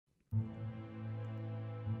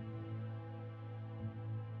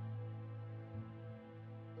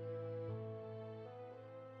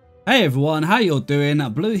Hey everyone, how you all doing?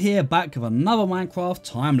 Blue here, back with another Minecraft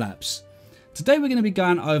time lapse. Today we're going to be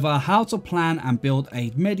going over how to plan and build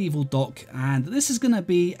a medieval dock, and this is going to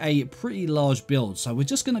be a pretty large build, so we're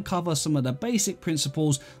just going to cover some of the basic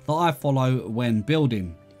principles that I follow when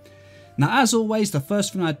building. Now, as always, the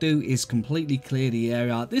first thing I do is completely clear the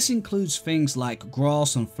area. This includes things like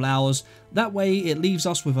grass and flowers. That way it leaves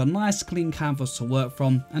us with a nice clean canvas to work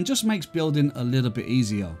from and just makes building a little bit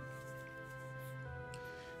easier.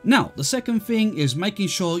 Now, the second thing is making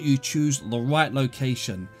sure you choose the right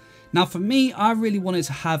location. Now for me, I really wanted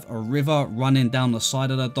to have a river running down the side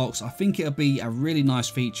of the docks. I think it would be a really nice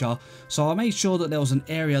feature, so I made sure that there was an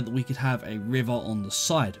area that we could have a river on the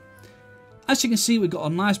side. As you can see, we've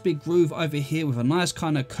got a nice big groove over here with a nice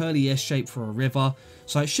kind of curly S shape for a river,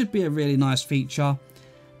 so it should be a really nice feature.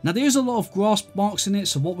 Now there is a lot of grass marks in it,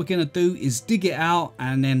 so what we're going to do is dig it out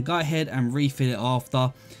and then go ahead and refill it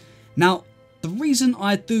after. Now, the reason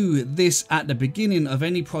I do this at the beginning of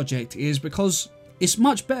any project is because it's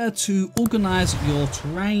much better to organize your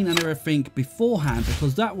terrain and everything beforehand,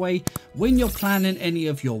 because that way when you're planning any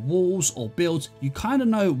of your walls or builds, you kind of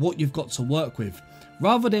know what you've got to work with,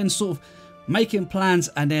 rather than sort of making plans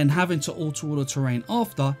and then having to alter all the terrain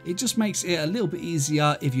after. It just makes it a little bit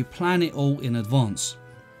easier if you plan it all in advance.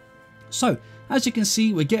 So as you can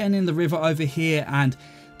see, we're getting in the river over here, and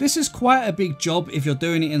this is quite a big job if you're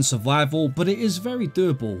doing it in survival, but it is very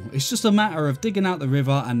doable. It's just a matter of digging out the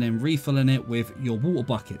river and then refilling it with your water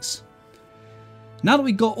buckets. Now that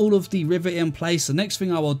we got all of the river in place, the next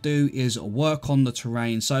thing I will do is work on the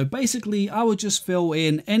terrain. So basically I will just fill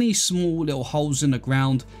in any small little holes in the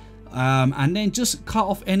ground, and then just cut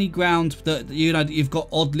off any ground that you've got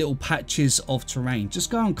odd little patches of terrain. Just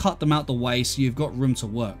go and cut them out the way so you've got room to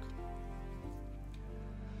work.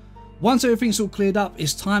 Once everything's all cleared up,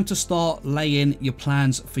 it's time to start laying your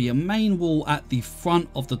plans for your main wall at the front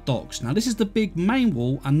of the docks. Now this is the big main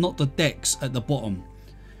wall and not the decks at the bottom.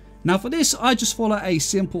 Now for this, I just follow a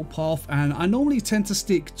simple path, and I normally tend to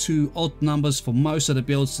stick to odd numbers for most of the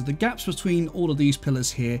builds. So the gaps between all of these pillars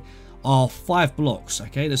here are 5 blocks.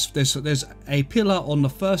 Okay, there's a pillar on the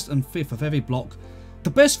 1st and 5th of every block. The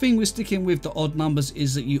best thing with sticking with the odd numbers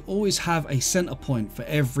is that you always have a center point for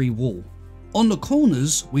every wall. On the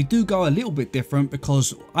corners, we do go a little bit different,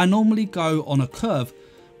 because I normally go on a curve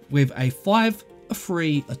with a 5, a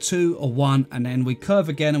 3, a 2, a 1, and then we curve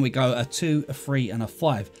again and we go a 2, a 3, and a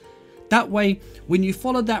 5. That way, when you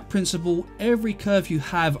follow that principle, every curve you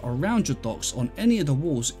have around your docks on any of the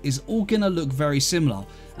walls is all going to look very similar.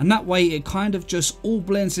 And that way, it kind of just all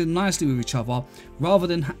blends in nicely with each other, rather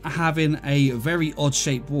than having a very odd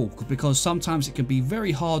shaped wall, because sometimes it can be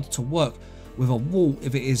very hard to work with a wall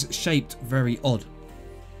if it is shaped very odd.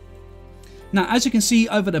 Now as you can see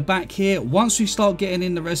over the back here, once we start getting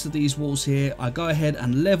in the rest of these walls here, I go ahead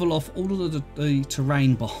and level off all of the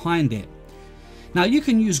terrain behind it. Now you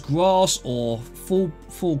can use grass or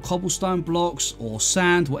full cobblestone blocks or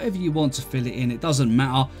sand, whatever you want to fill it in, it doesn't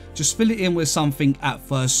matter. Just fill it in with something at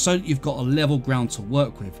first so that you've got a level ground to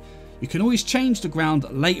work with. You can always change the ground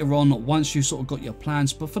later on once you've sort of got your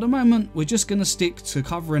plans, but for the moment we're just going to stick to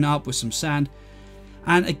covering up with some sand.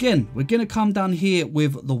 And again, we're going to come down here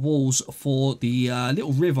with the walls for the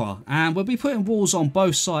little river, and we'll be putting walls on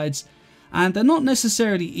both sides, and they're not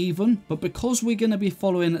necessarily even, but because we're going to be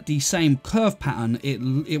following the same curve pattern,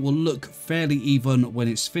 it will look fairly even when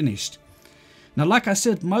it's finished. Now like I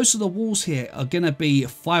said, most of the walls here are going to be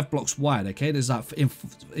 5 blocks wide. Okay, there's that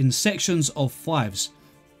in sections of 5s.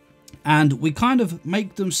 And we kind of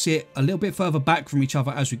make them sit a little bit further back from each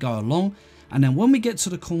other as we go along, and then when we get to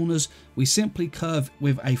the corners, we simply curve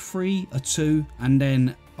with a 3, a 2, and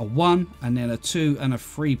then a 1, and then a 2 and a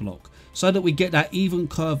 3 block, so that we get that even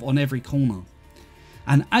curve on every corner.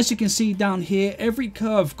 And as you can see down here, every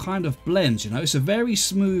curve kind of blends, it's a very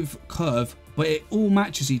smooth curve, but it all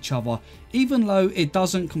matches each other, even though it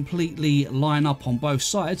doesn't completely line up on both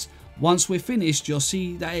sides. Once we're finished, you'll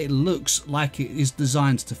see that it looks like it is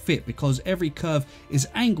designed to fit, because every curve is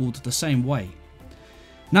angled the same way.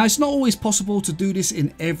 Now it's not always possible to do this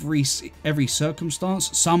in every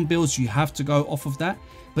circumstance. Some builds you have to go off of that,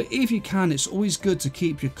 but if you can, it's always good to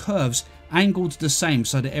keep your curves angled the same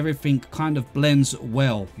so that everything kind of blends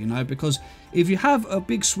well, because if you have a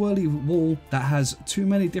big swirly wall that has too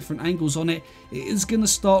many different angles on it, it is going to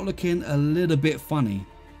start looking a little bit funny.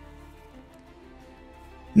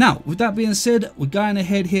 Now, with that being said, we're going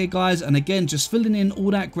ahead here, guys, and again, just filling in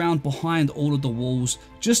all that ground behind all of the walls,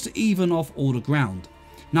 just to even off all the ground.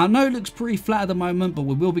 Now, I know it looks pretty flat at the moment, but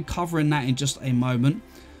we will be covering that in just a moment.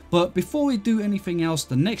 But before we do anything else,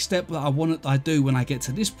 the next step that I do when I get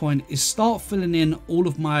to this point is start filling in all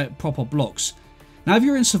of my proper blocks. Now if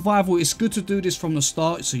you're in survival, it's good to do this from the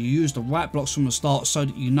start, so you use the right blocks from the start so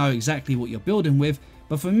that you know exactly what you're building with.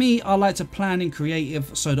 But for me, I like to plan in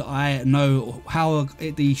creative so that I know how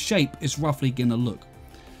the shape is roughly going to look.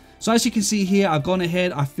 So as you can see here, I've gone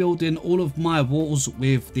ahead, I filled in all of my walls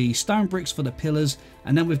with the stone bricks for the pillars,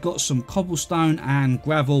 and then we've got some cobblestone and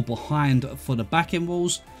gravel behind for the back end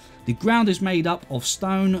walls. The ground is made up of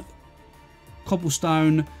stone,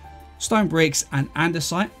 cobblestone, stone bricks and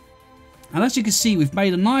andesite. And as you can see, we've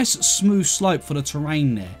made a nice smooth slope for the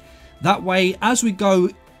terrain there. That way, as we go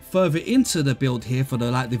further into the build here for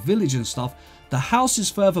the village and stuff, the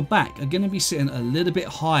houses further back are going to be sitting a little bit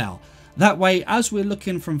higher. That way, as we're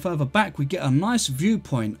looking from further back, we get a nice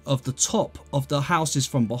viewpoint of the top of the houses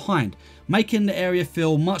from behind, making the area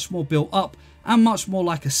feel much more built up and much more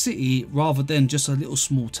like a city rather than just a little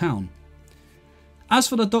small town. As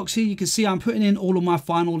for the docks here, you can see I'm putting in all of my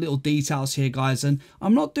final little details here, guys, and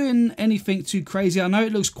I'm not doing anything too crazy. I know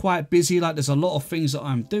it looks quite busy, like there's a lot of things that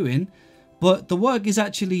I'm doing, but the work is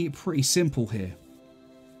actually pretty simple here.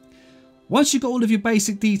 Once you've got all of your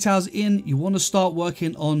basic details in, you want to start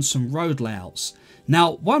working on some road layouts.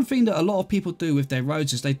 Now, one thing that a lot of people do with their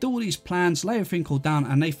roads is they do all these plans, lay everything all down,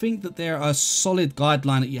 and they think that they're a solid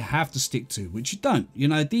guideline that you have to stick to, which you don't. You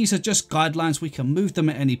know, these are just guidelines. We can move them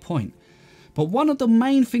at any point. But one of the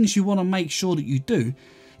main things you want to make sure that you do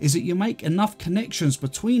is that you make enough connections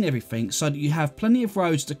between everything so that you have plenty of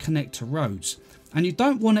roads to connect to roads. And you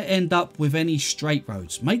don't want to end up with any straight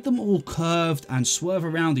roads. Make them all curved and swerve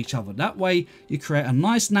around each other. That way you create a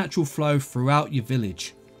nice natural flow throughout your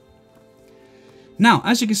village. Now,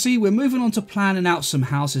 as you can see, we're moving on to planning out some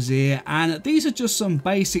houses here, and these are just some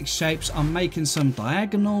basic shapes. I'm making some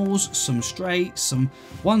diagonals, some straights, some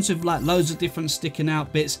ones with like loads of different sticking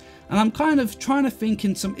out bits, and I'm kind of trying to think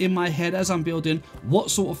in my head as I'm building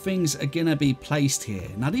what sort of things are going to be placed here.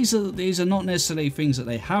 Now, these are not necessarily things that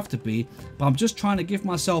they have to be, but I'm just trying to give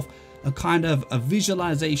myself a kind of a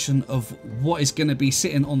visualization of what is going to be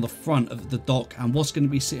sitting on the front of the dock and what's going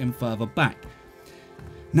to be sitting further back.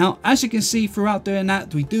 Now, as you can see, throughout doing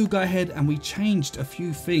that, we do go ahead and we changed a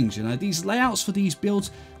few things. You know, these layouts for these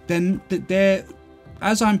builds, then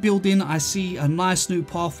as I'm building, I see a nice new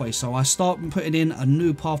pathway. So I start putting in a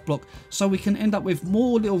new path block so we can end up with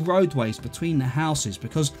more little roadways between the houses,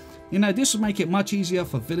 because, you know, this will make it much easier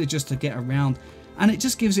for villagers to get around. And it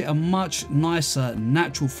just gives it a much nicer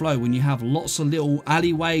natural flow when you have lots of little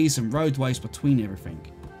alleyways and roadways between everything.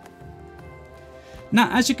 Now,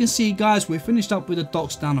 as you can see, guys, we're finished up with the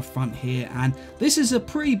docks down the front here, and this is a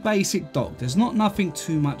pretty basic dock. There's nothing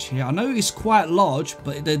too much here. I know it's quite large,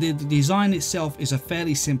 but the design itself is a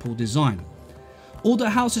fairly simple design. All the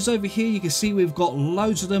houses over here, you can see we've got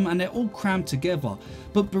loads of them and they're all crammed together.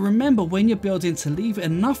 But remember, when you're building, to leave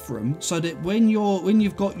enough room so that when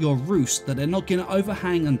you've got your roofs, that they're not going to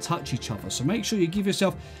overhang and touch each other. So make sure you give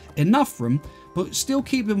yourself enough room, but still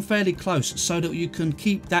keep them fairly close so that you can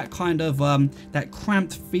keep that kind of that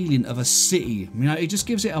cramped feeling of a city. You know, it just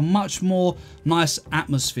gives it a much more nice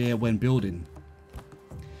atmosphere when building.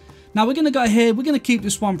 Now we're going to go ahead, we're going to keep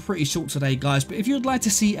this one pretty short today, guys, but if you'd like to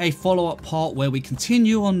see a follow-up part where we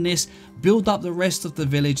continue on this, build up the rest of the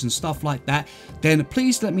village and stuff like that, then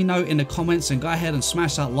please let me know in the comments and go ahead and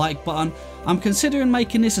smash that like button. I'm considering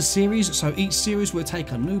making this a series, so each series we'll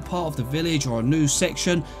take a new part of the village or a new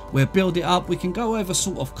section, we'll build it up, we can go over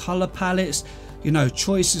sort of color palettes, you know,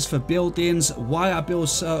 choices for buildings, why I build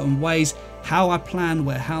certain ways, how I plan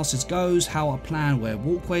where houses goes, how I plan where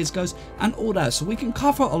walkways goes, and all that. So we can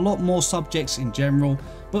cover a lot more subjects in general,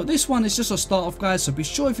 but this one is just a start off, guys. So be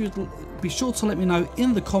sure to let me know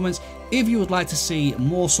in the comments if you would like to see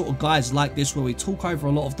more sort of guides like this where we talk over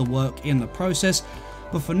a lot of the work in the process.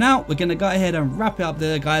 But for now, we're going to go ahead and wrap it up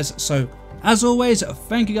there, guys. So as always,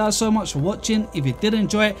 thank you guys so much for watching. If you did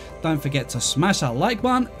enjoy it, don't forget to smash that like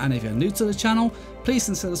button, and if you're new to the channel, please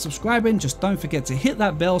consider subscribing. Just don't forget to hit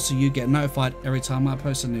that bell so you get notified every time I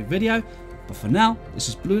post a new video. But for now, this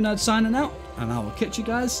is BlueNerd signing out, and I will catch you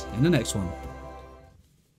guys in the next one.